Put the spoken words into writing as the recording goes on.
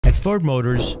Ford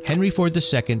Motors, Henry Ford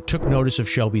II took notice of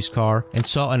Shelby's car and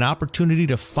saw an opportunity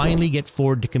to finally get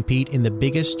Ford to compete in the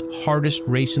biggest, hardest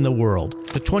race in the world,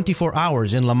 the 24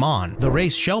 Hours in Le Mans, the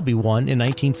race Shelby won in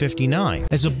 1959.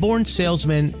 As a born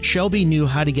salesman, Shelby knew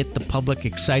how to get the public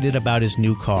excited about his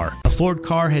new car. A Ford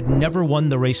car had never won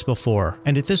the race before,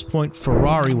 and at this point,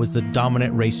 Ferrari was the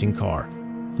dominant racing car.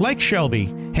 Like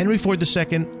Shelby, Henry Ford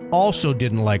II also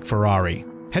didn't like Ferrari.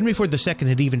 Henry Ford II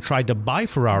had even tried to buy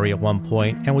Ferrari at one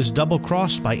point and was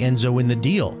double-crossed by Enzo in the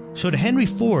deal. So to Henry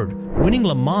Ford, winning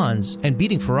Le Mans and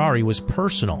beating Ferrari was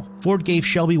personal. Ford gave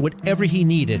Shelby whatever he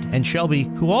needed, and Shelby,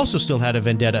 who also still had a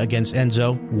vendetta against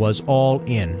Enzo, was all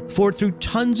in. Ford threw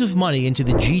tons of money into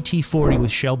the GT40 with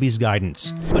Shelby's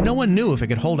guidance. But no one knew if it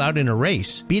could hold out in a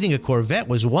race. Beating a Corvette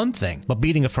was one thing, but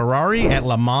beating a Ferrari at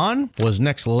Le Mans was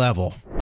next level.